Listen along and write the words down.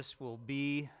This will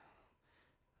be,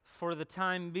 for the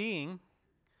time being,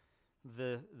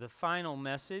 the final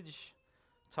message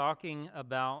talking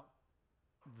about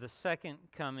the second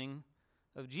coming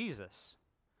of Jesus.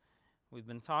 We've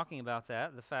been talking about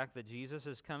that, the fact that Jesus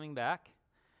is coming back.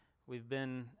 We've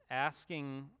been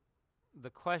asking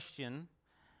the question,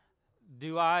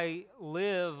 do I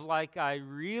live like I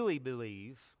really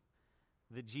believe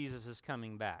that Jesus is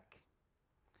coming back?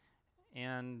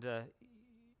 And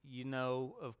you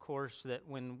know, of course, that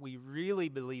when we really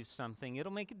believe something,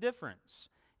 it'll make a difference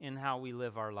in how we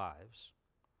live our lives.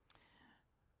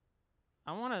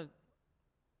 I want to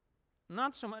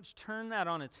not so much turn that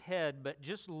on its head, but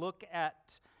just look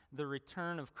at the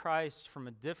return of Christ from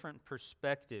a different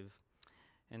perspective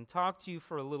and talk to you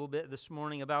for a little bit this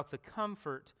morning about the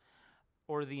comfort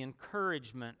or the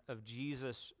encouragement of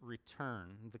Jesus'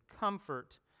 return. The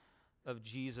comfort of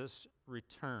Jesus'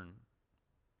 return.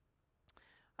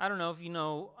 I don't know if you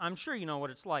know, I'm sure you know what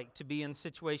it's like to be in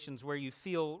situations where you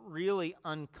feel really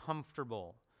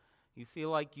uncomfortable. You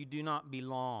feel like you do not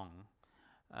belong.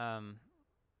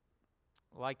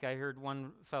 Like I heard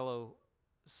one fellow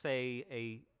say,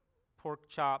 a pork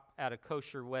chop at a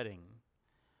kosher wedding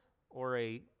or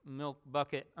a milk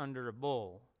bucket under a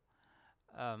bowl.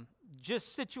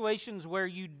 Just situations where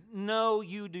you know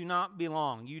you do not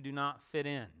belong, you do not fit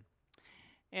in.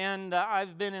 And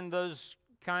I've been in those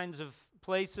kinds of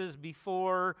places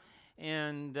before,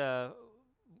 and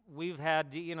we've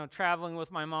had, traveling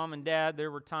with my mom and dad, there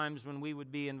were times when we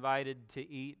would be invited to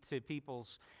eat to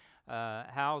people's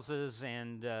houses,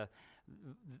 and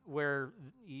where,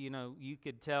 you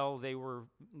could tell they were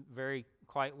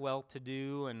quite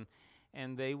well-to-do,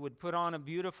 and they would put on a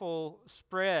beautiful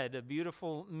spread, a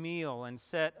beautiful meal, and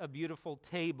set a beautiful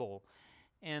table.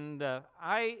 And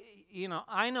I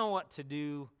know what to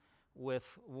do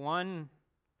with one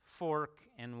fork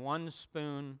and one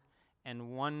spoon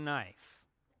and one knife.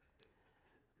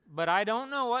 But I don't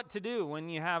know what to do when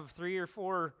you have 3 or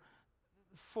 4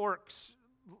 forks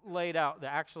laid out.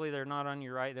 Actually, they're not on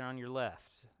your right, they're on your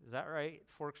left. Is that right?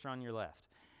 Forks are on your left.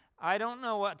 I don't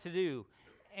know what to do.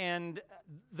 And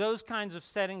those kinds of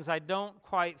settings, I don't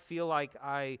quite feel like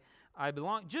I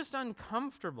belong. Just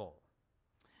uncomfortable.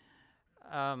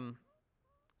 I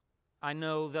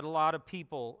know that a lot of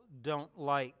people don't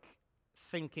like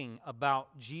thinking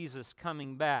about Jesus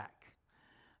coming back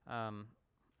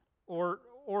or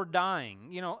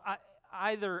dying.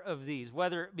 Either of these,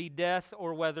 whether it be death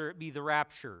or whether it be the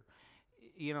rapture,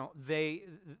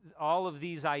 all of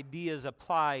these ideas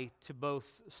apply to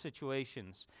both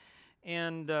situations.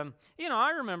 And,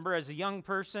 I remember as a young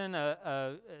person,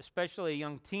 especially a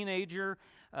young teenager,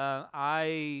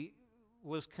 I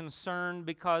was concerned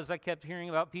because I kept hearing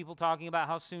about people talking about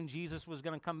how soon Jesus was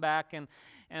going to come back,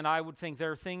 and I would think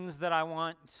there are things that I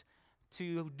want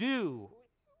to do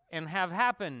and have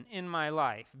happen in my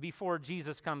life before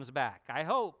Jesus comes back. I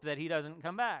hope that he doesn't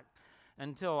come back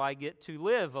until I get to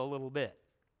live a little bit.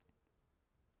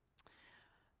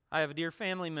 I have a dear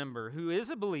family member who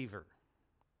is a believer,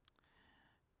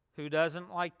 who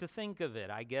doesn't like to think of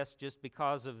it, I guess just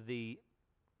because of the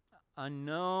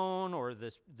unknown or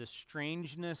the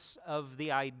strangeness of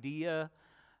the idea,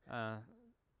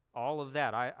 all of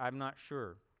that. I'm not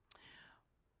sure.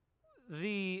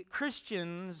 The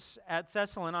Christians at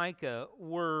Thessalonica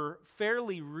were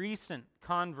fairly recent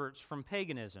converts from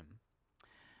paganism.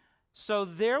 So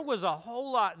there was a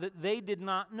whole lot that they did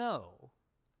not know.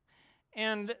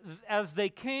 And as they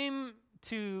came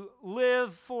to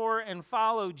live for and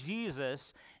follow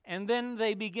Jesus, and then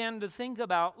they began to think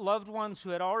about loved ones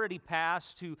who had already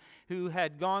passed, who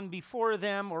had gone before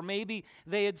them, or maybe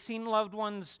they had seen loved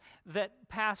ones that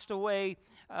passed away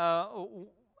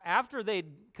after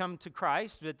they'd come to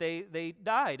Christ, but they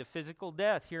died a physical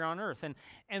death here on earth.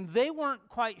 And they weren't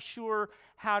quite sure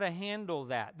how to handle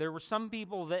that. There were some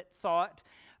people that thought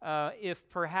if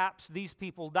perhaps these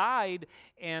people died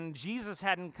and Jesus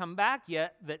hadn't come back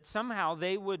yet, that somehow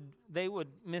they would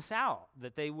miss out,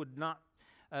 that they would not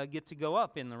get to go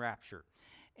up in the rapture.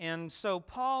 And so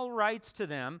Paul writes to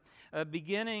them,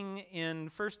 beginning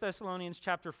in 1 Thessalonians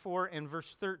chapter 4 and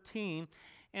verse 13,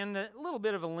 and a little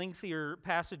bit of a lengthier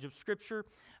passage of Scripture,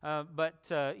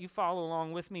 but you follow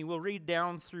along with me. We'll read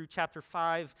down through chapter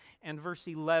 5 and verse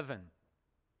 11.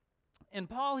 And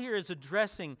Paul here is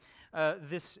addressing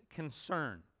this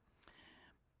concern.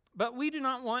 But we do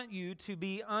not want you to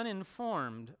be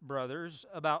uninformed, brothers,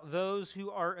 about those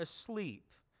who are asleep,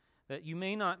 that you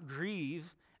may not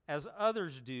grieve as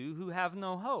others do who have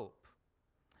no hope.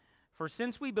 For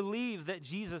since we believe that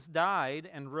Jesus died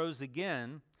and rose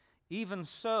again, even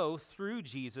so, through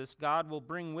Jesus, God will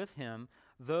bring with him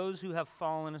those who have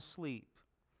fallen asleep.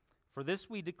 For this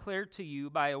we declare to you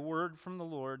by a word from the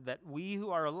Lord, that we who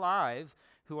are alive,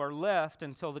 who are left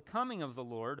until the coming of the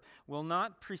Lord, will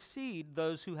not precede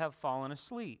those who have fallen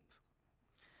asleep.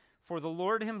 For the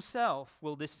Lord himself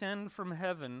will descend from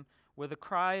heaven with a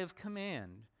cry of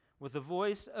command, with the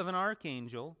voice of an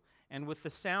archangel, and with the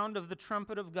sound of the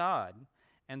trumpet of God,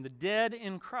 and the dead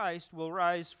in Christ will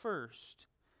rise first.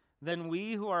 Then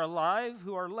we who are alive,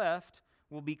 who are left,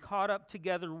 will be caught up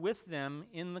together with them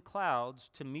in the clouds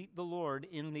to meet the Lord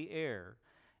in the air,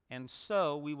 and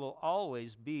so we will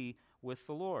always be with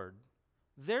the Lord.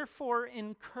 Therefore,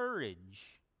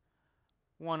 encourage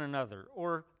one another,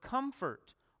 or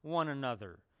comfort one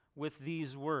another with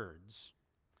these words.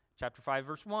 Chapter 5,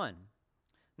 verse 1.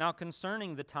 Now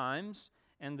concerning the times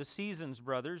and the seasons,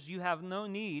 brothers, you have no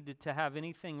need to have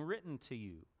anything written to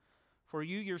you. For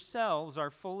you yourselves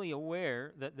are fully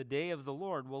aware that the day of the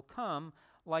Lord will come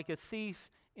like a thief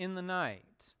in the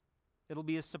night. It'll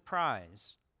be a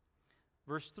surprise.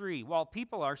 Verse 3, while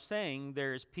people are saying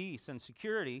there is peace and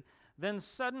security, then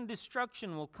sudden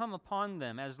destruction will come upon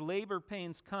them as labor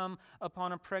pains come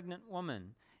upon a pregnant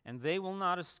woman, and they will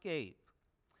not escape.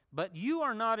 But you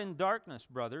are not in darkness,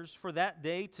 brothers, for that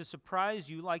day to surprise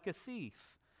you like a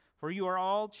thief. For you are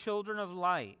all children of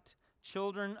light,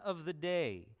 children of the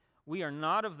day. We are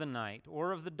not of the night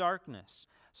or of the darkness.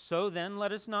 So then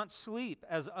let us not sleep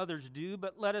as others do,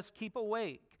 but let us keep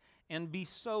awake and be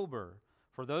sober.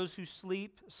 For those who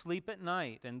sleep, sleep at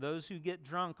night, and those who get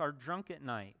drunk are drunk at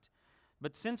night.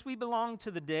 But since we belong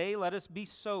to the day, let us be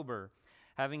sober,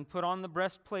 having put on the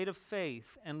breastplate of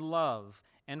faith and love,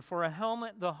 and for a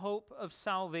helmet the hope of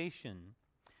salvation.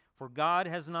 For God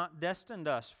has not destined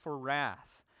us for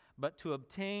wrath, but to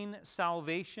obtain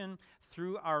salvation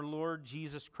through our Lord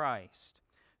Jesus Christ,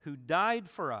 who died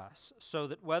for us, so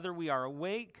that whether we are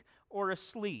awake or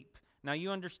asleep. Now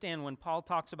you understand when Paul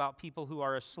talks about people who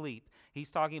are asleep, he's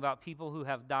talking about people who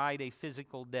have died a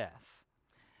physical death.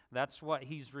 That's what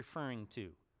he's referring to.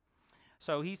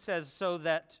 So he says, so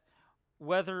that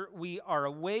whether we are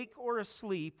awake or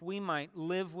asleep, we might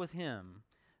live with him.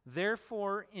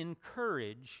 Therefore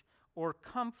encourage or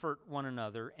comfort one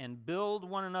another and build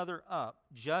one another up,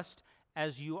 just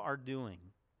as you are doing.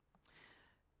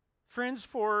 Friends,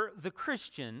 for the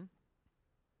Christian,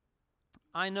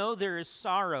 I know there is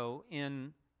sorrow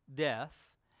in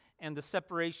death and the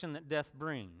separation that death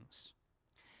brings.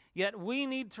 Yet we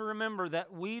need to remember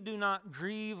that we do not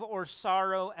grieve or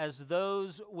sorrow as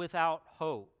those without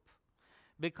hope,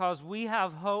 because we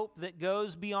have hope that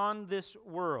goes beyond this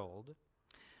world.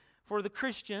 For the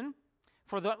Christian,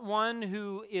 for the one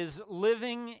who is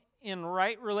living in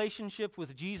right relationship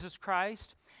with Jesus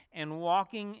Christ and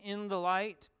walking in the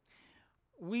light,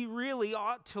 we really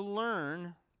ought to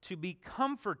learn to be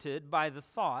comforted by the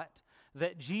thought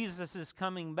that Jesus is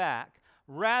coming back,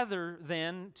 rather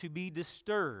than to be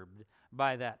disturbed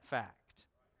by that fact.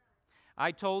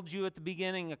 I told you at the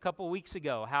beginning a couple weeks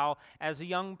ago how, as a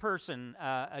young person,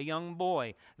 a young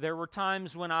boy, there were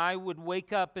times when I would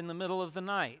wake up in the middle of the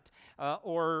night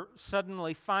or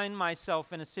suddenly find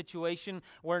myself in a situation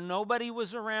where nobody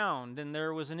was around and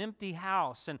there was an empty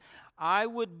house, and I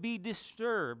would be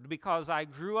disturbed because I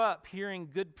grew up hearing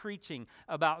good preaching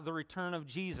about the return of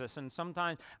Jesus, and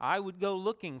sometimes I would go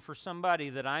looking for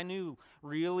somebody that I knew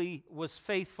really was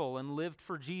faithful and lived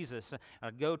for Jesus.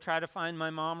 I'd go try to find my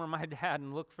mom or my dad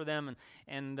and look for them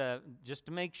and just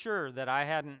to make sure that I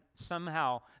hadn't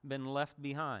somehow been left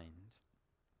behind.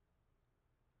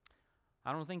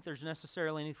 I don't think there's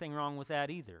necessarily anything wrong with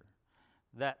that either.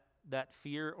 That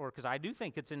fear, or because I do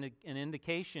think it's an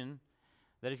indication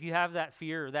that if you have that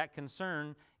fear or that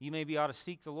concern, you maybe ought to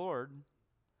seek the Lord.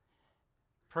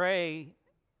 Pray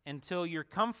until you're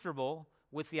comfortable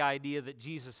with the idea that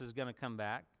Jesus is going to come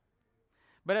back.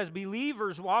 But as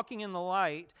believers walking in the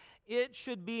light, it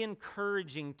should be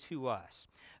encouraging to us.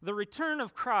 The return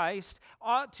of Christ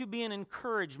ought to be an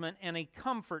encouragement and a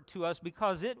comfort to us,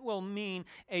 because it will mean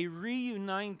a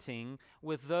reuniting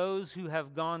with those who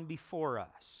have gone before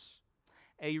us.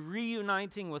 A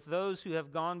reuniting with those who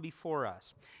have gone before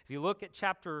us. If you look at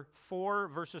chapter 4,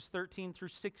 verses 13 through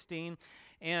 16,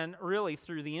 and really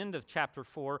through the end of chapter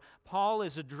 4, Paul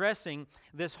is addressing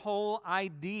this whole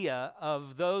idea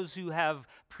of those who have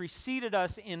preceded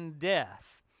us in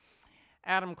death.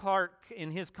 Adam Clark,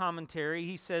 in his commentary,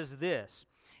 he says this: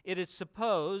 it is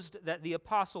supposed that the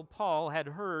Apostle Paul had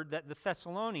heard that the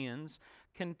Thessalonians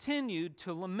continued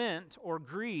to lament or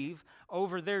grieve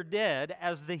over their dead,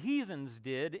 as the heathens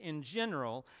did in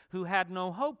general, who had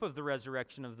no hope of the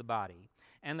resurrection of the body,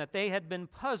 and that they had been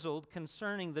puzzled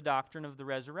concerning the doctrine of the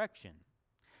resurrection.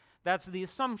 That's the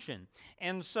assumption.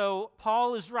 And so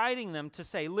Paul is writing them to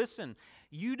say, listen,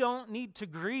 You don't need to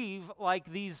grieve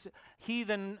like these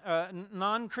heathen,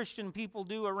 non-Christian people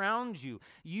do around you.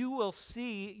 You will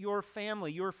see your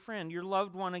family, your friend, your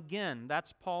loved one again.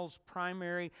 That's Paul's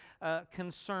primary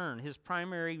concern, his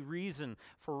primary reason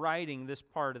for writing this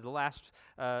part of the last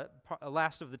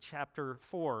of the chapter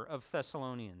 4 of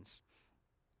Thessalonians.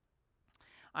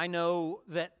 I know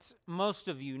that most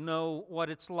of you know what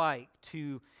it's like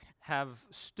to have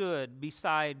stood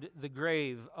beside the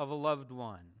grave of a loved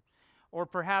one, or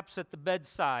perhaps at the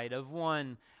bedside of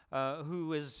one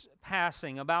who is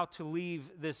passing, about to leave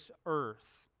this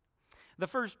earth. The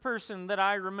first person that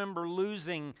I remember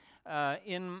losing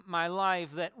in my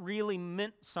life that really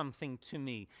meant something to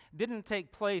me didn't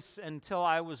take place until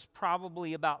I was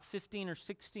probably about 15 or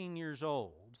 16 years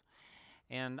old.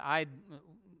 And I'd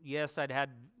had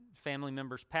family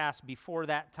members pass before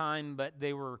that time, but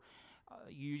they were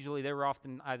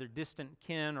often either distant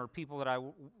kin or people that I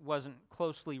wasn't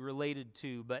closely related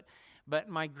to. But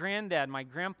my granddad, my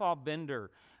Grandpa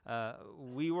Bender,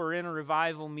 we were in a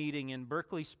revival meeting in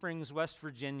Berkeley Springs, West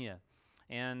Virginia.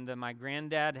 And my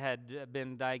granddad had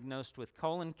been diagnosed with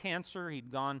colon cancer.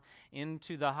 He'd gone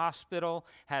into the hospital,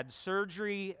 had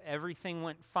surgery. Everything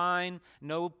went fine.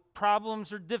 No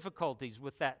problems or difficulties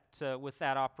with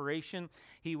that operation.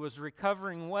 He was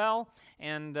recovering well,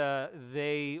 and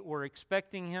they were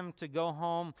expecting him to go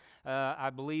home,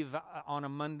 I believe, on a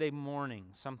Monday morning,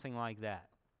 something like that.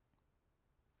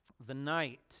 The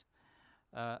night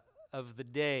of the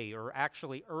day, or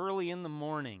actually early in the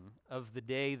morning of the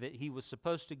day that he was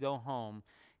supposed to go home,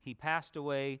 he passed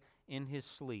away in his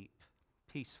sleep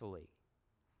peacefully.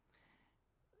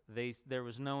 There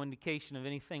was no indication of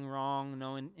anything wrong,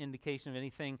 no indication of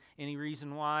any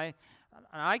reason why.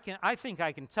 I think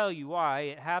I can tell you why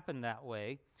it happened that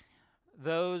way.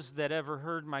 Those that ever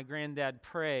heard my granddad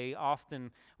pray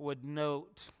often would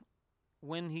note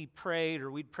when he prayed,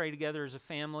 or we'd pray together as a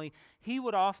family, he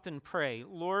would often pray,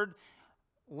 "Lord,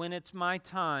 when it's my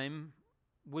time,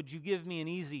 would you give me an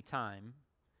easy time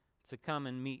to come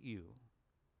and meet you?"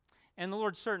 And the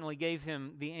Lord certainly gave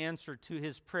him the answer to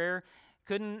his prayer.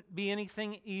 Couldn't be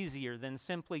anything easier than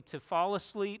simply to fall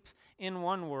asleep in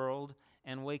one world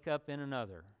and wake up in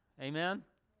another. Amen?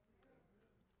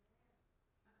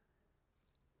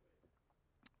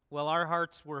 Well, our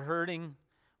hearts were hurting.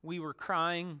 We were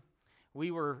crying. We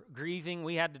were grieving.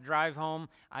 We had to drive home.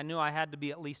 I knew I had to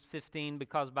be at least 15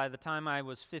 because by the time I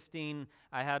was 15,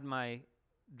 I had my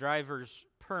driver's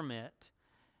permit,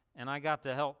 and I got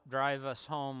to help drive us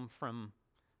home from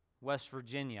West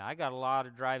Virginia. I got a lot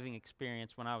of driving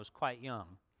experience when I was quite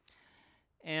young.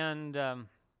 And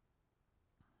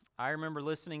I remember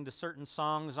listening to certain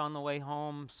songs on the way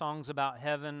home, songs about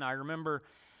heaven. I remember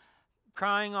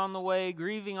crying on the way,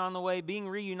 grieving on the way, being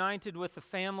reunited with the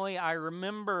family. I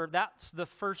remember that's the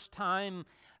first time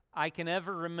I can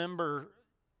ever remember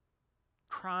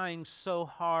crying so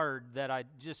hard that I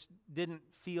just didn't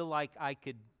feel like I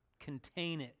could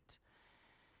contain it.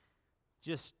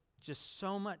 Just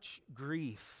so much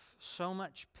grief, so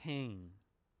much pain.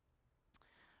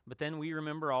 But then we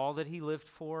remember all that he lived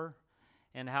for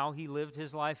and how he lived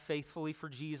his life faithfully for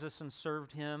Jesus and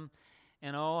served him.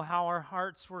 And oh, how our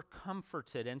hearts were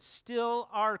comforted and still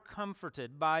are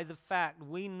comforted by the fact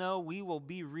we know we will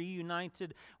be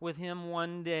reunited with him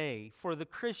one day. For the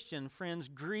Christian, friends,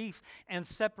 grief and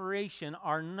separation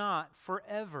are not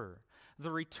forever. The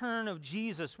return of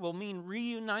Jesus will mean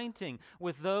reuniting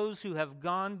with those who have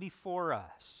gone before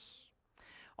us.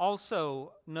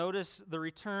 Also, notice the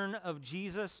return of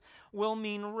Jesus will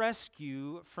mean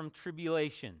rescue from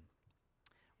tribulation.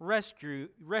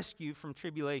 Rescue from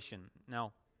tribulation.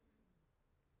 Now,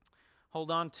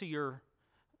 hold on to your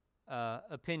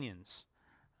opinions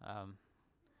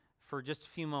for just a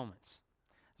few moments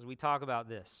as we talk about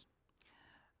this.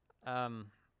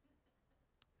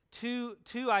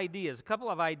 Two ideas, a couple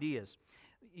of ideas.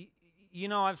 You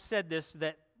know, I've said this,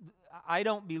 that I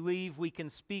don't believe we can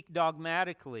speak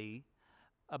dogmatically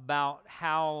about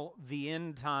how the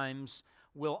end times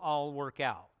will all work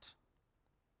out.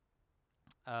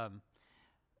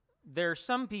 There are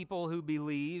some people who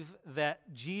believe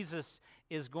that Jesus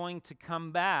is going to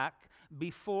come back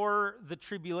before the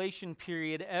tribulation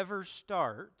period ever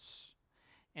starts,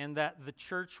 and that the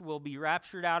church will be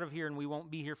raptured out of here and we won't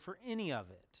be here for any of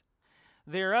it.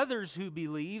 There are others who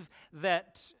believe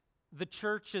that the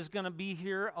church is going to be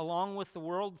here along with the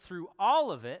world through all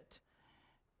of it,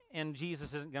 and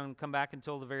Jesus isn't going to come back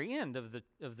until the very end of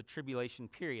the tribulation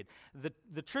period.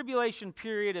 The tribulation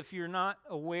period, if you're not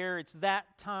aware, it's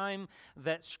that time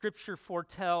that Scripture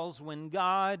foretells when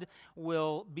God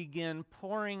will begin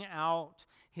pouring out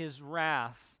his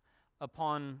wrath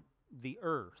upon the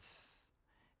earth.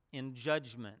 in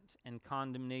judgment and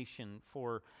condemnation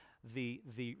for the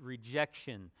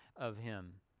rejection of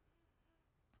him.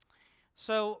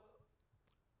 So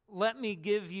let me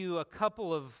give you a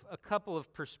couple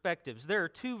of perspectives. There are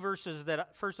two verses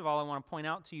that, first of all, I want to point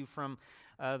out to you from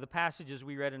the passages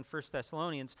we read in 1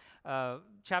 Thessalonians.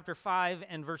 Chapter 5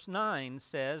 and verse 9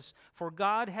 says, "For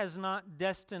God has not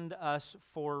destined us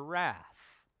for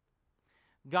wrath."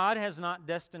 God has not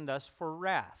destined us for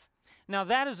wrath. Now,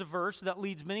 that is a verse that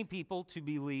leads many people to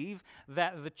believe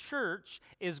that the church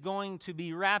is going to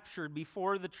be raptured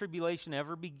before the tribulation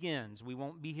ever begins. We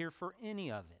won't be here for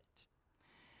any of it.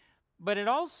 But it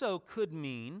also could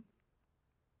mean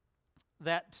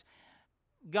that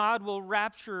God will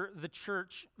rapture the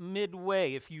church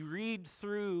midway. If you read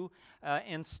through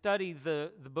and study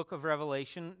the book of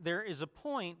Revelation, there is a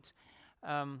point,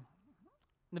 the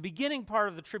beginning part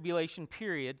of the tribulation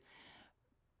period,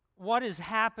 what is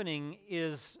happening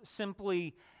is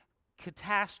simply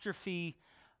catastrophe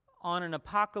on an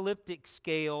apocalyptic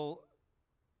scale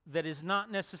that is not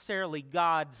necessarily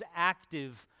God's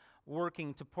active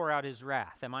working to pour out his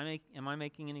wrath. Am I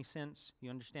making any sense? You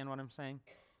understand what I'm saying?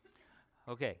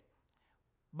 Okay.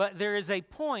 But there is a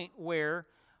point where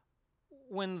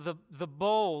when the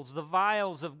bowls, the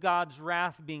vials of God's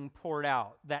wrath being poured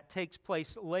out, that takes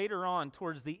place later on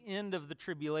towards the end of the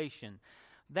tribulation.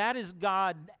 That is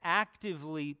God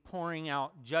actively pouring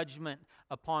out judgment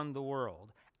upon the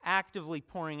world, actively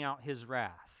pouring out his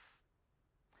wrath.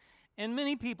 And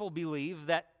many people believe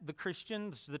that the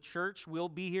Christians, the church, will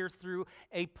be here through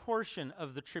a portion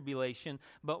of the tribulation,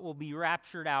 but will be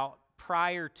raptured out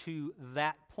prior to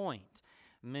that point.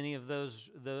 Many of those,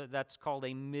 that's called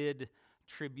a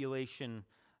mid-tribulation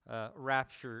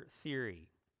rapture theory.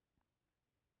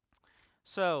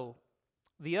 So,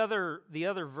 the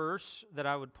other verse that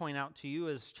I would point out to you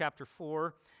is chapter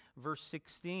 4, verse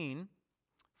 16.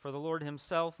 "For the Lord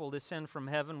himself will descend from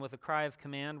heaven with a cry of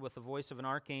command, with the voice of an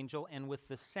archangel, and with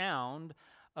the sound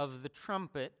of the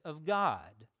trumpet of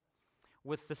God."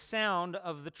 With the sound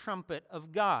of the trumpet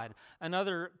of God.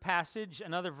 Another passage,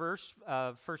 another verse,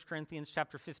 1 Corinthians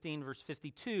chapter 15, verse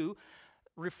 52,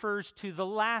 refers to the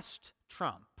last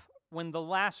trump, when the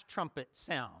last trumpet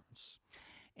sounds.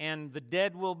 And the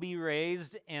dead will be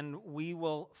raised, and we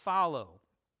will follow.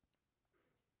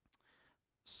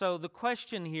 So the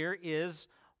question here is,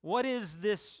 what is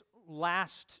this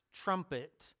last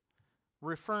trumpet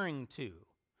referring to?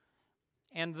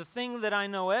 And the thing that I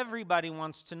know everybody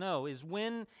wants to know is,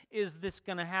 when is this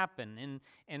going to happen?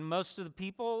 And most of the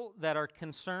people that are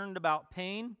concerned about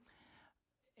pain,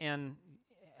 and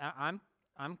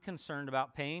I'm concerned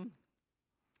about pain,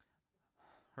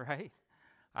 right?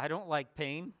 I don't like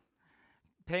pain.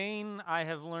 Pain, I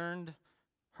have learned,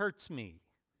 hurts me.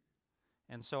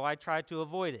 And so I try to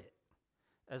avoid it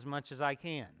as much as I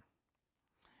can.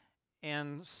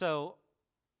 And so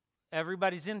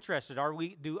everybody's interested. Are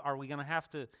we going to have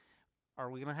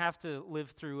to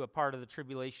live through a part of the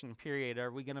tribulation period?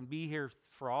 Are we going to be here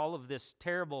for all of this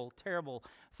terrible, terrible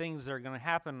things that are going to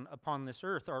happen upon this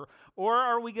earth? Or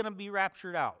are we going to be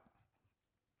raptured out?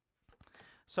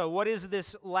 So what is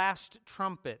this last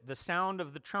trumpet, the sound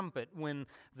of the trumpet, when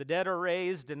the dead are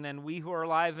raised, and then we who are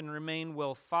alive and remain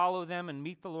will follow them and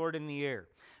meet the Lord in the air?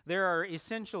 There are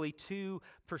essentially two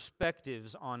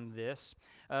perspectives on this.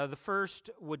 The first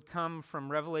would come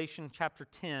from Revelation chapter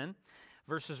 10,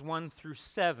 verses 1 through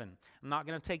 7. I'm not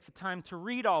going to take the time to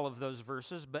read all of those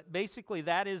verses, but basically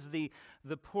that is the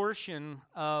portion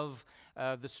of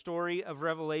the story of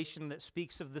Revelation that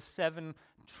speaks of the 7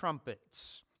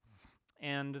 trumpets.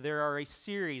 And there are a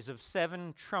series of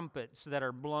 7 trumpets that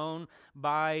are blown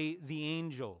by the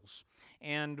angels.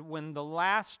 And when the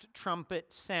last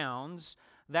trumpet sounds,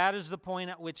 that is the point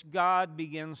at which God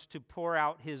begins to pour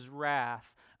out his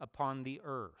wrath upon the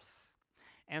earth.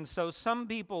 And so some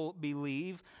people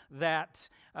believe that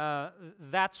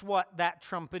that's what that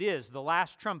trumpet is, the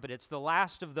last trumpet. It's the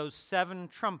last of those 7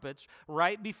 trumpets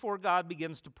right before God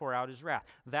begins to pour out his wrath.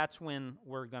 That's when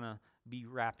we're going to be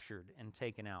raptured and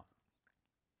taken out.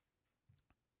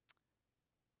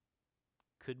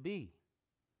 Could be.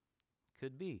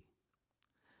 Could be.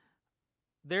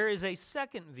 There is a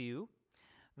second view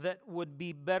that would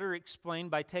be better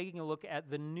explained by taking a look at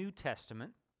the New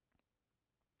Testament,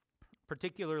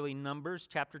 particularly Numbers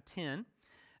chapter 10.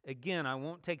 Again, I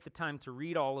won't take the time to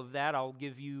read all of that.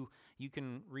 You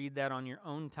can read that on your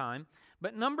own time.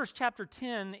 But Numbers chapter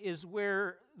 10 is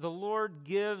where the Lord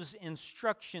gives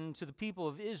instruction to the people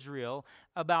of Israel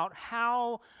about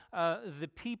how the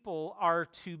people are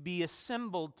to be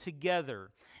assembled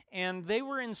together. And they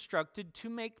were instructed to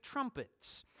make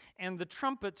trumpets. And the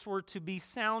trumpets were to be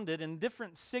sounded, and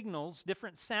different signals,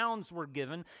 different sounds were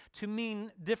given to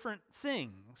mean different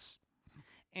things.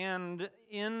 And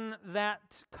in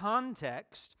that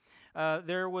context,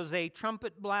 there was a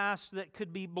trumpet blast that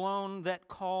could be blown that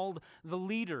called the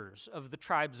leaders of the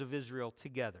tribes of Israel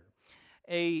together.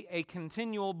 A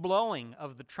continual blowing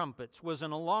of the trumpets was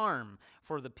an alarm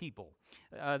for the people.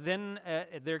 Then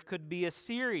there could be a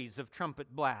series of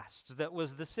trumpet blasts that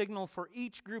was the signal for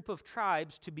each group of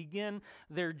tribes to begin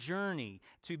their journey,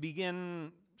 to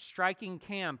begin striking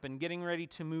camp and getting ready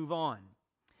to move on.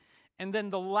 And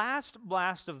then the last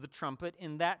blast of the trumpet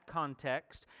in that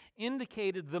context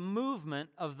indicated the movement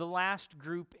of the last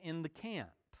group in the camp.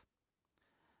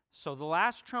 So the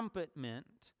last trumpet meant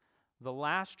the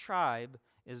last tribe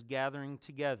is gathering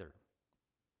together.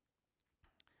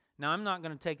 Now, I'm not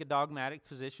going to take a dogmatic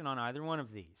position on either one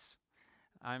of these.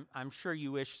 I'm sure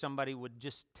you wish somebody would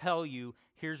just tell you,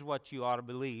 here's what you ought to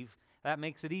believe. That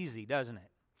makes it easy, doesn't it?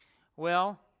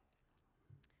 Well,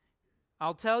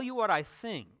 I'll tell you what I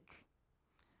think.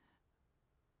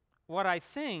 What I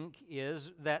think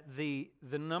is that the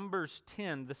Numbers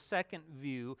 10, the second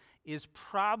view, is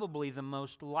probably the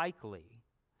most likely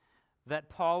that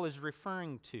Paul is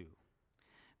referring to,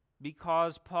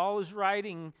 because Paul is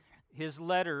writing his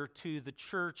letter to the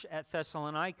church at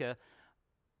Thessalonica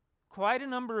quite a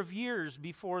number of years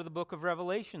before the book of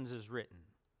Revelations is written.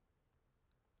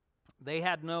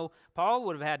 Paul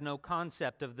would have had no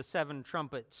concept of the 7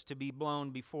 trumpets to be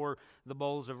blown before the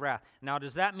bowls of wrath. Now,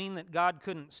 does that mean that God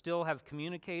couldn't still have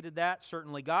communicated that?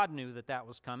 Certainly God knew that that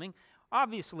was coming.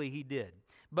 Obviously he did.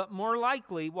 But more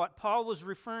likely, what Paul was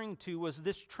referring to was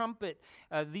these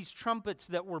trumpets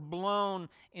that were blown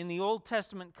in the Old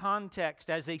Testament context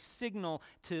as a signal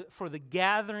for the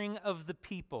gathering of the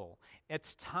people.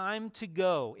 It's time to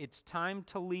go. It's time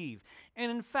to leave.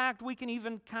 And in fact, we can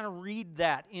even kind of read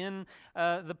that in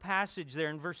the passage there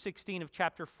in verse 16 of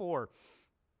chapter 4.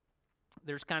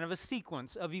 There's kind of a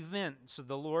sequence of events.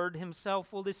 The Lord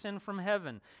himself will descend from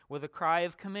heaven with a cry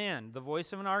of command, the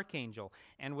voice of an archangel,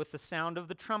 and with the sound of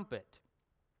the trumpet.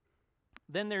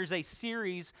 Then there's a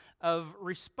series of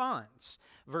response.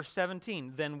 Verse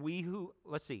 17, got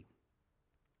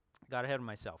ahead of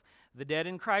myself. The dead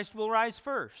in Christ will rise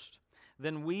first.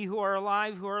 Then we who are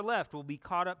alive, who are left, will be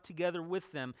caught up together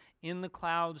with them in the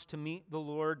clouds to meet the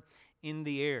Lord in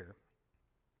the air.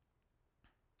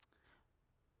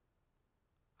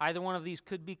 Either one of these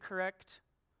could be correct.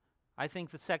 I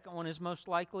think the second one is most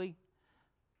likely.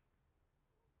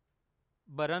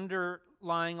 But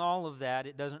underlying all of that,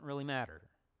 it doesn't really matter,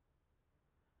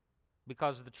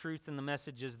 because the truth and the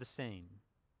message is the same.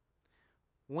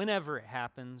 Whenever it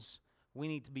happens, we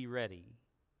need to be ready.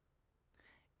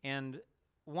 And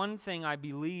one thing I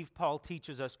believe Paul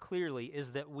teaches us clearly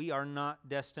is that we are not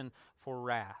destined for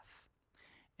wrath.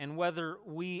 And whether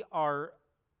we are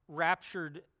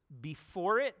raptured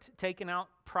before it, taken out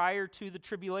prior to the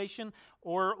tribulation,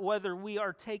 or whether we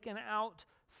are taken out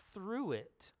through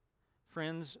it,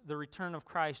 friends, the return of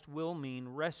Christ will mean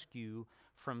rescue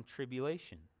from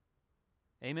tribulation.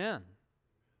 Amen.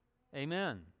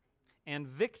 Amen. And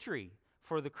victory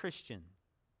for the Christian.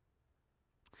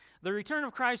 The return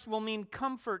of Christ will mean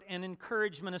comfort and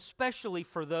encouragement, especially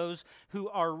for those who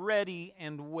are ready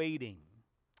and waiting.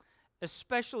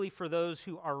 Especially for those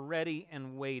who are ready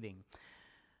and waiting.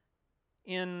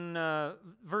 In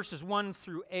verses 1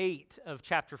 through 8 of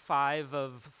chapter 5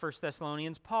 of 1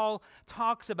 Thessalonians, Paul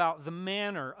talks about the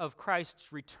manner of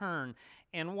Christ's return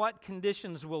and what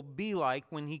conditions will be like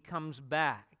when he comes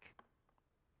back.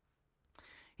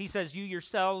 He says, "You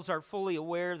yourselves are fully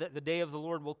aware that the day of the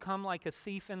Lord will come like a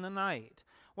thief in the night.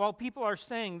 While people are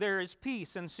saying there is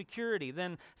peace and security,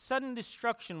 then sudden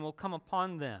destruction will come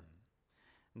upon them.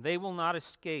 They will not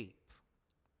escape."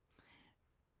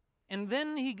 And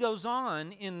then he goes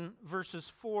on in verses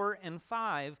 4 and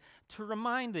 5 to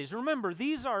remind these. Remember,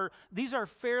 these are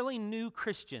fairly new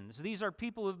Christians. These are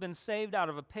people who have been saved out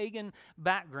of a pagan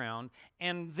background,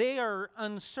 and they are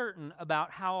uncertain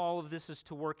about how all of this is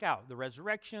to work out. The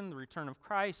resurrection, the return of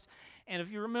Christ. And if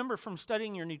you remember from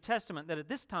studying your New Testament that at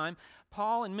this time,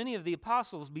 Paul and many of the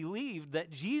apostles believed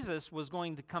that Jesus was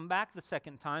going to come back the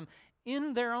second time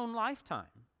in their own lifetime.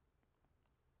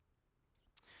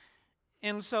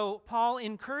 And so Paul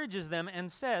encourages them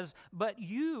and says, "But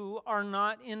you are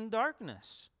not in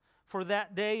darkness, for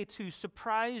that day to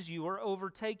surprise you or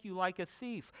overtake you like a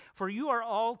thief. For you are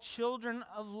all children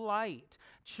of light,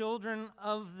 children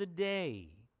of the day.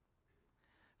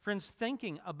 Friends,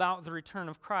 thinking about the return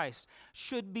of Christ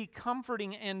should be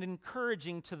comforting and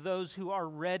encouraging to those who are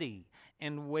ready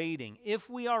and waiting. If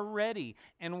we are ready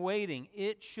and waiting,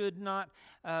 it should not,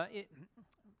 it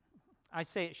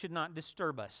should not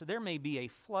disturb us. There may be a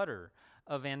flutter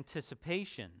of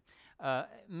anticipation,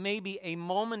 maybe a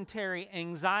momentary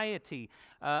anxiety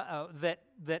that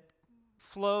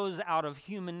flows out of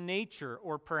human nature,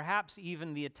 or perhaps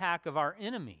even the attack of our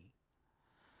enemy.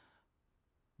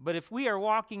 But if we are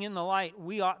walking in the light,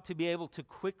 we ought to be able to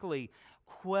quickly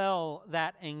quell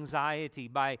that anxiety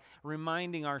by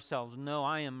reminding ourselves, no,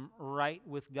 I am right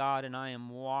with God and I am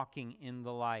walking in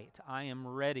the light. I am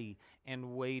ready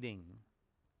and waiting.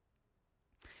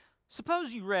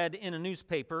 Suppose you read in a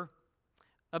newspaper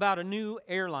about a new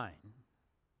airline.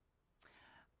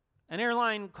 An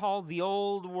airline called the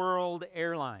Old World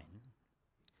Airline.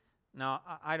 Now,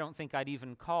 I don't think I'd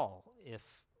even call if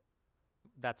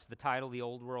that's the title, the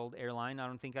Old World Airline. I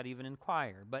don't think I'd even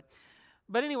inquire. But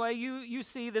anyway, you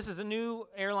see this is a new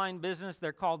airline business.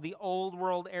 They're called the Old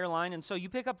World Airline. And so you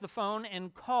pick up the phone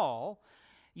and call.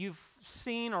 You've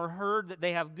seen or heard that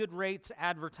they have good rates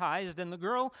advertised. And the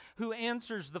girl who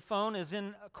answers the phone is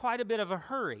in quite a bit of a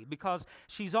hurry because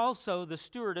she's also the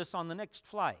stewardess on the next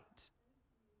flight.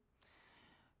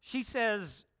 She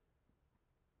says,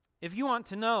 if you want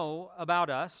to know about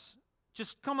us,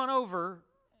 just come on over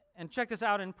and check us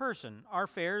out in person. Our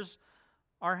fares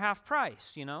are half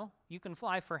price, you know. You can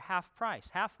fly for half price,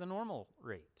 half the normal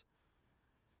rate.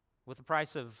 With the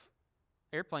price of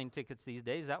airplane tickets these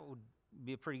days, that would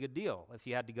be a pretty good deal if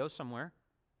you had to go somewhere.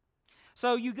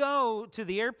 So you go to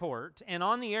the airport, and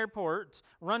on the airport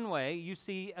runway, you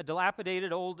see a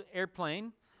dilapidated old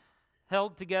airplane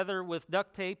held together with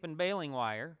duct tape and baling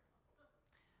wire.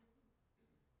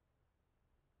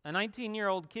 A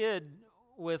 19-year-old kid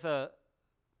with a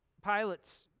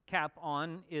pilot's cap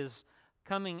on is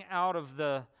coming out of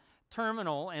the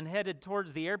terminal and headed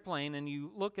towards the airplane, and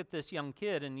you look at this young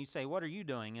kid and you say, what are you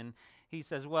doing? And he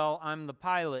says, well, I'm the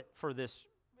pilot for this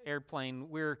airplane.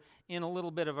 We're in a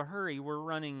little bit of a hurry. We're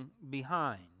running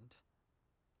behind.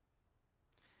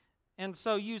 And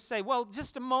so you say, well,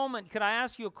 just a moment, could I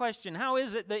ask you a question? How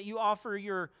is it that you offer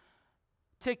your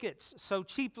tickets so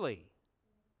cheaply?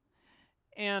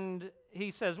 And he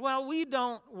says, well, we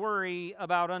don't worry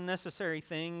about unnecessary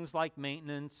things like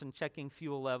maintenance and checking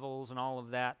fuel levels and all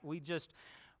of that. We just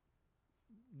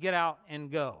get out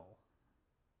and go.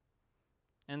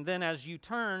 And then as you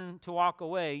turn to walk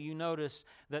away, you notice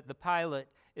that the pilot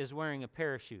is wearing a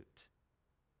parachute.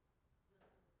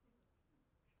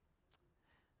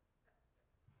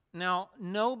 Now,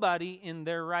 nobody in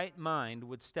their right mind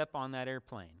would step on that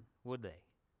airplane, would they?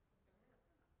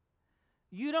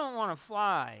 You don't want to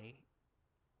fly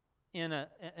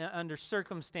under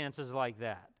circumstances like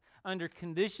that, under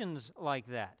conditions like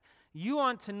that. You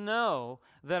want to know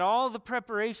that all the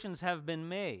preparations have been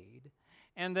made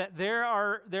and that there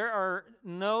are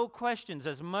no questions,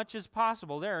 as much as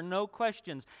possible, there are no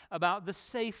questions about the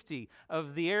safety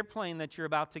of the airplane that you're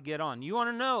about to get on. You want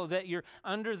to know that you're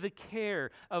under the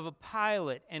care of a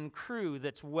pilot and crew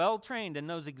that's well trained and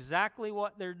knows exactly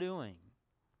what they're doing.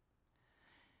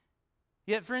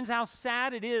 Yet, friends, how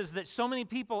sad it is that so many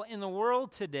people in the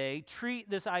world today treat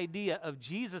this idea of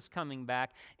Jesus coming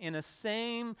back in a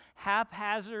same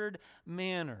haphazard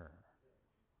manner.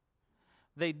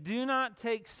 They do not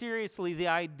take seriously the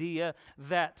idea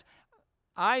that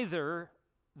either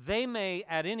they may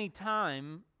at any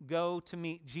time go to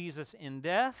meet Jesus in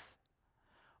death,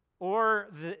 or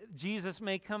Jesus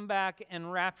may come back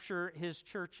and rapture his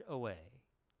church away.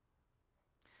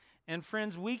 And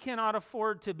friends, we cannot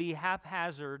afford to be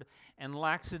haphazard and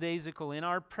lackadaisical in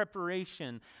our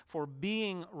preparation for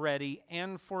being ready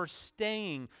and for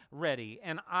staying ready.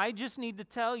 And I just need to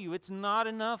tell you, it's not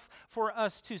enough for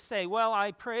us to say, well,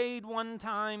 I prayed one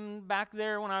time back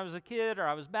there when I was a kid, or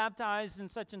I was baptized in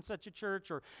such and such a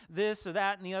church, or this or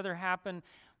that and the other happened.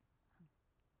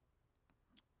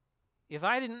 If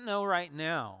I didn't know right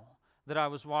now that I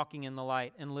was walking in the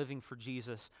light and living for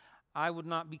Jesus, I would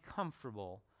not be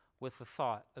comfortable with the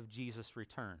thought of Jesus'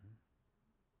 return.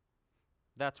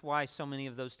 That's why so many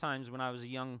of those times when I was a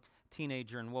young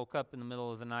teenager and woke up in the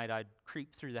middle of the night, I'd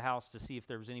creep through the house to see if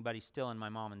there was anybody still in my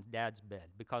mom and dad's bed,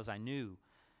 because I knew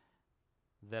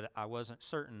that I wasn't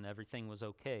certain everything was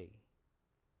okay.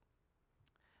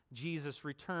 Jesus'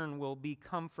 return will be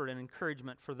comfort and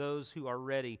encouragement for those who are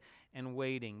ready and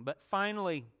waiting. But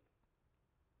finally,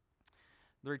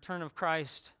 the return of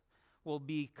Christ will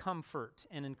be comfort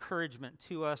and encouragement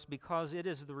to us because it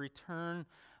is the return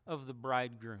of the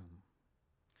bridegroom.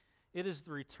 It is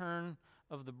the return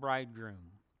of the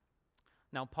bridegroom.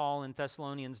 Now, Paul in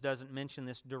Thessalonians doesn't mention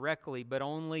this directly, but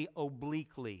only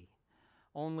obliquely.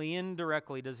 Only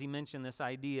indirectly does he mention this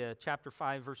idea. Chapter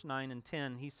 5, verse 9 and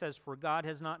 10, he says, "For God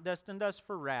has not destined us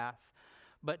for wrath,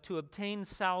 but to obtain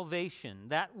salvation."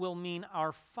 That will mean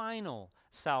our final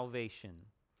salvation.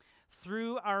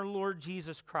 "Through our Lord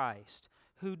Jesus Christ,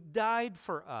 who died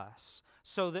for us,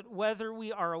 so that whether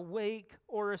we are awake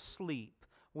or asleep,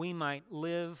 we might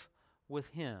live with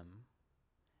him."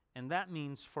 And that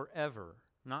means forever,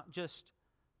 not just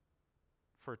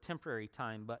for a temporary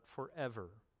time, but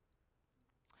forever.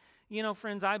 You know,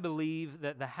 friends, I believe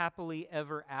that the happily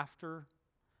ever after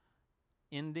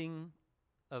ending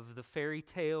of the fairy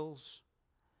tales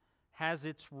has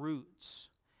its roots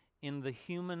in the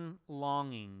human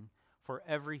longing for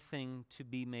everything to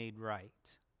be made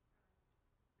right.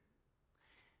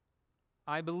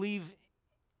 I believe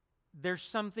there's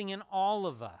something in all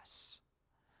of us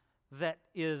that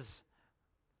is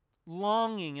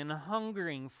longing and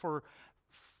hungering for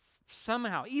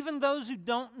somehow, even those who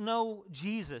don't know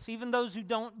Jesus, even those who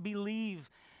don't believe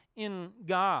in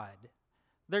God,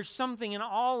 there's something in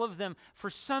all of them for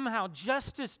somehow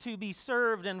justice to be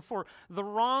served and for the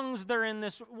wrongs that are in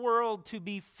this world to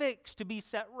be fixed, to be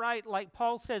set right. Like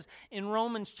Paul says in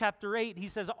Romans chapter 8, he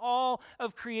says, all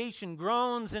of creation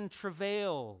groans and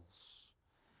travails,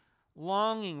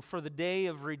 longing for the day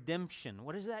of redemption.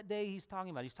 What is that day he's talking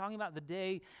about? He's talking about the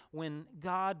day when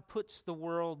God puts the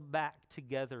world back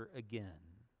together again.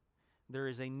 There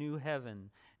is a new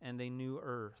heaven and a new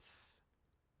earth.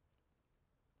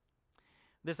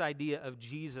 This idea of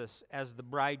Jesus as the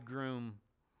bridegroom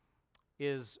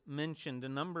is mentioned a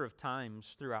number of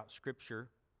times throughout Scripture.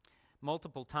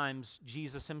 Multiple times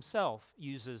Jesus himself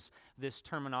uses this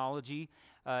terminology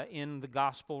in the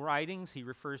gospel writings. He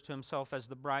refers to himself as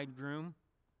the bridegroom.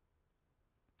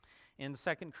 In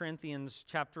 2 Corinthians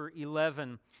chapter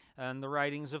 11, in the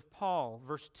writings of Paul,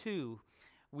 verse 2,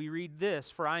 we read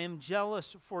this, "For I am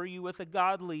jealous for you with a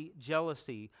godly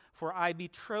jealousy, for I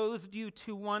betrothed you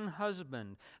to one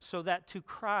husband, so that to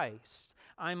Christ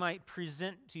I might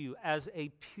present to you as a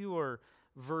pure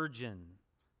virgin."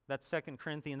 That's 2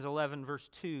 Corinthians 11, verse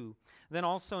 2. Then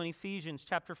also in Ephesians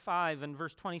chapter 5 and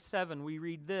verse 27, we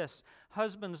read this,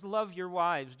 "Husbands, love your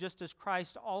wives, just as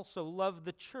Christ also loved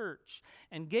the church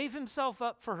and gave himself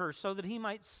up for her, so that he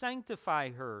might sanctify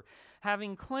her,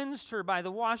 having cleansed her by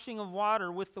the washing of water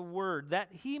with the word,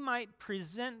 that he might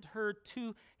present her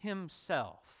to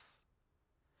himself."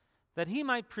 That he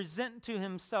might present to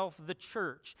himself the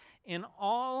church in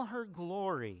all her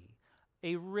glory,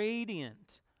 a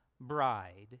radiant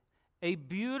bride, a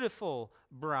beautiful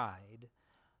bride,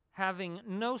 having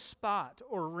no spot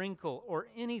or wrinkle or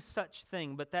any such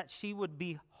thing, but that she would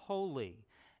be holy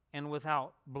and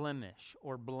without blemish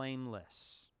or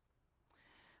blameless.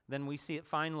 Then we see it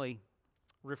finally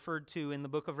referred to in the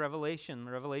book of Revelation,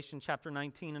 Revelation chapter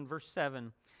 19 and verse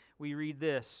 7. We read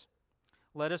this,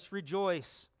 "Let us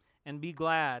rejoice and be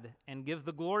glad and give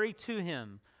the glory to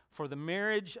him, for the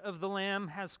marriage of the Lamb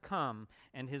has come,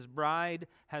 and his bride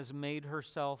has made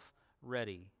herself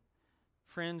ready."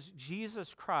 Friends,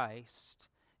 Jesus Christ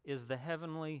is the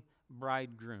heavenly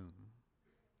bridegroom.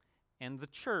 And the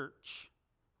church,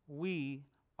 we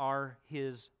are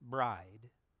his bride.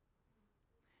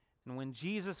 And when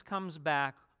Jesus comes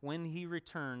back, when he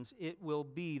returns, it will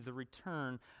be the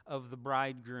return of the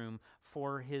bridegroom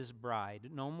for his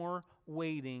bride. No more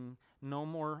waiting, no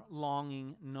more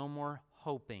longing, no more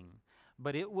hoping,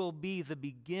 but it will be the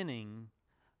beginning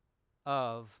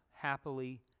of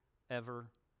happily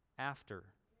ever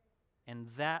after. And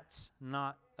that's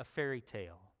not a fairy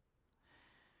tale.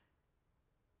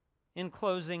 In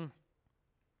closing,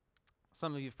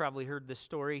 some of you have probably heard this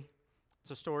story.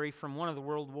 It's a story from one of the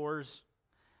world wars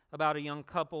about a young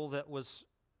couple that was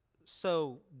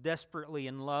so desperately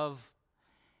in love.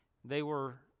 They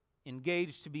were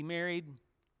engaged to be married.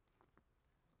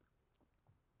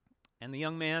 And the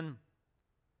young man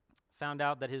found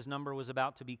out that his number was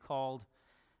about to be called,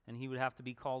 and he would have to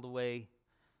be called away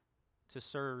to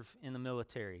serve in the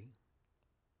military.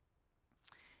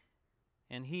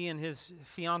 And he and his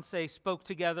fiancée spoke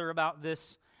together about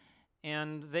this,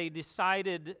 and they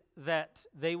decided that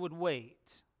they would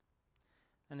wait.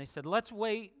 And they said, "Let's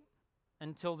wait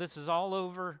until this is all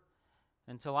over,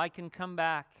 until I can come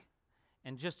back,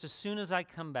 and just as soon as I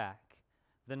come back,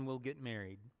 then we'll get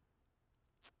married."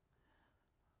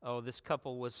 Oh, this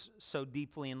couple was so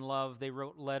deeply in love. They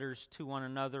wrote letters to one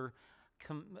another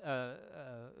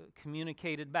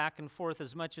communicated back and forth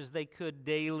as much as they could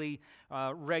daily,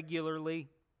 regularly.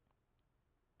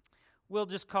 We'll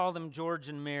just call them George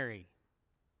and Mary.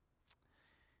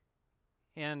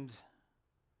 And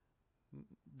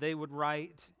they would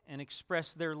write and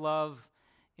express their love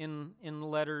in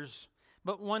letters.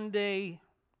 But one day,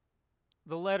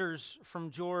 the letters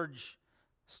from George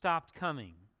stopped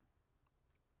coming,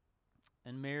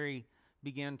 and Mary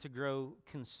began to grow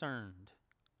concerned.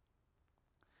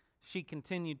 She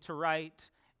continued to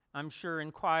write, I'm sure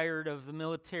inquired of the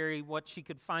military what she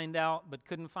could find out, but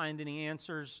couldn't find any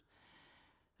answers,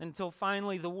 until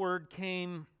finally the word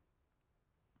came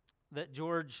that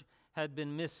George had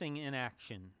been missing in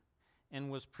action and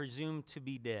was presumed to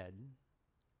be dead.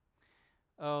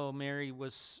 Oh, Mary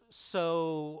was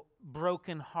so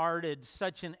brokenhearted,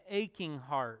 such an aching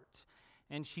heart,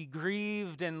 and she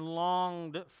grieved and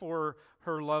longed for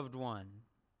her loved one.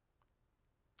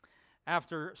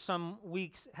 After some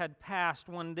weeks had passed,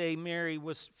 one day Mary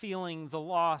was feeling the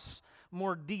loss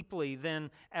more deeply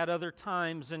than at other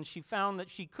times, and she found that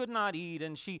she could not eat,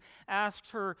 and she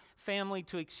asked her family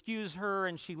to excuse her,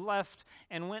 and she left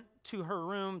and went to her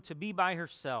room to be by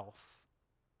herself.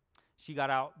 She got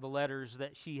out the letters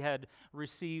that she had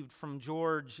received from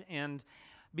George and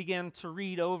began to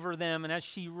read over them, and as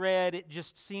she read, it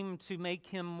just seemed to make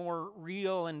him more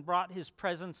real and brought his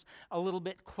presence a little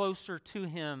bit closer to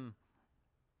him.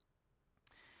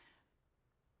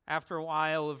 After a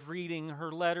while of reading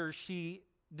her letters, she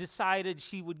decided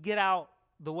she would get out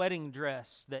the wedding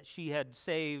dress that she had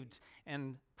saved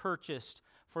and purchased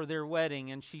for their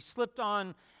wedding, and she slipped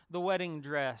on the wedding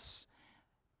dress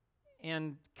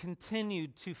and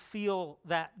continued to feel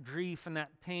that grief and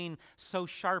that pain so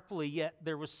sharply, yet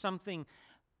there was something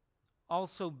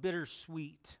also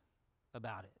bittersweet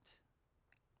about it.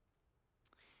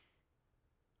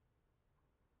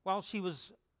 While she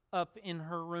was up in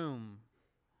her room,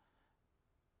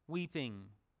 weeping,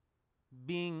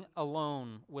 being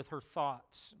alone with her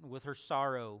thoughts, with her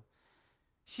sorrow,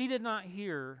 she did not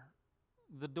hear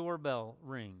the doorbell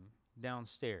ring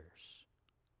downstairs.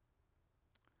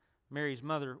 Mary's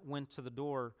mother went to the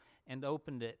door and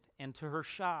opened it, and to her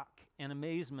shock and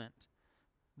amazement,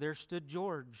 there stood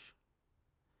George.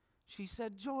 She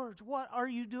said, "George, what are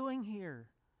you doing here?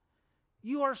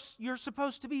 You're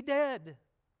supposed to be dead."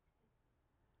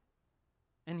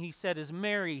 And he said, "Is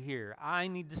Mary here? I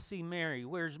need to see Mary.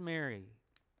 Where's Mary?"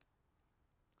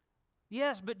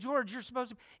 "Yes, but George, you're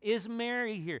supposed to..." "Is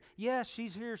Mary here?" "Yes,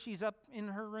 she's here. She's up in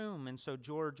her room." And so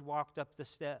George walked up the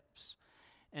steps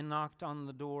and knocked on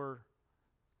the door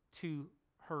to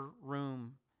her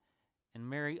room. And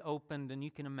Mary opened, and you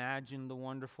can imagine the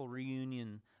wonderful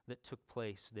reunion that took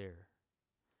place there.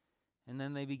 And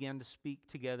then they began to speak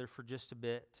together for just a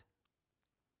bit.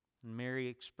 And Mary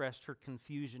expressed her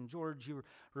confusion. "George, you were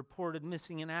reported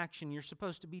missing in action. You're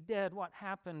supposed to be dead. What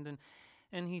happened?"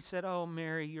 And he said, "Oh,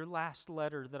 Mary, your last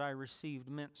letter that I received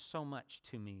meant so much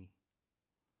to me."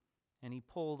 And he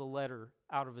pulled a letter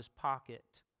out of his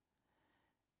pocket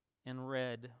and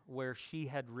read where she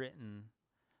had written,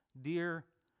 "Dear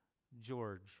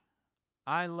George,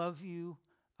 I love you,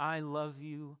 I love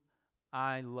you,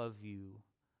 I love you.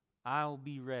 I'll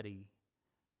be ready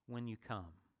when you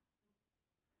come."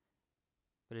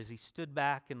 But as he stood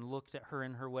back and looked at her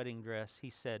in her wedding dress,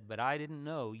 he said, "But I didn't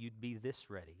know you'd be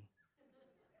this ready."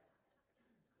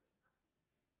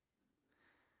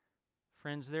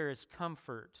 Friends, there is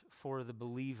comfort for the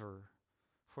believer,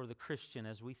 for the Christian,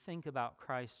 as we think about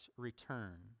Christ's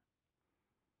return,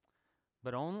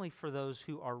 but only for those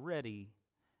who are ready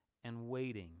and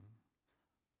waiting.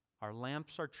 Our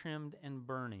lamps are trimmed and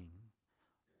burning.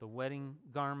 The wedding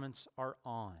garments are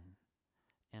on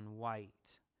and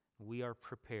white. We are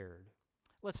prepared.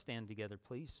 Let's stand together,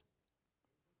 please.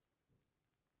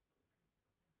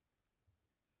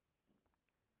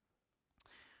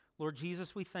 Lord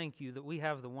Jesus, we thank you that we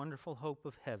have the wonderful hope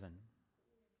of heaven.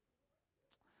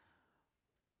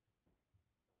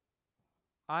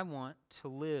 I want to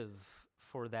live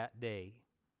for that day.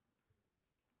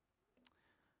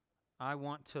 I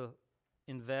want to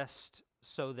invest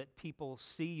so that people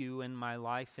see you in my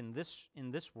life, in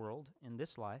this world, in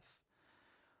this life.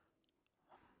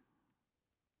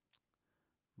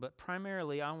 But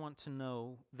primarily, I want to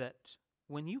know that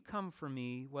when you come for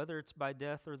me, whether it's by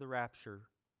death or the rapture,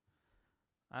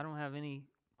 I don't have any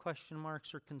question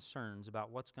marks or concerns about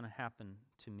what's going to happen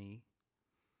to me,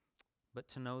 but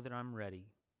to know that I'm ready.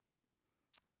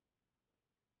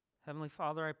 Heavenly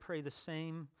Father, I pray the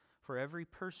same for every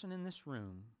person in this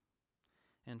room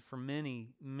and for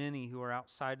many, many who are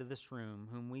outside of this room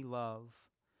whom we love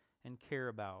and care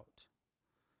about.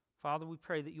 Father, we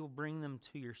pray that you'll bring them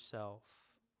to yourself.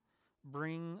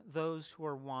 Bring those who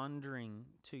are wandering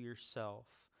to yourself.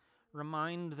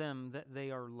 Remind them that they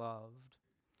are loved.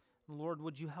 Lord,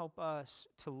 would you help us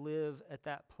to live at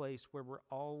that place where we're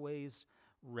always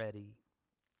ready?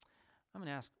 I'm going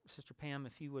to ask Sister Pam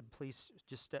if you would please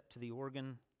just step to the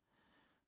organ.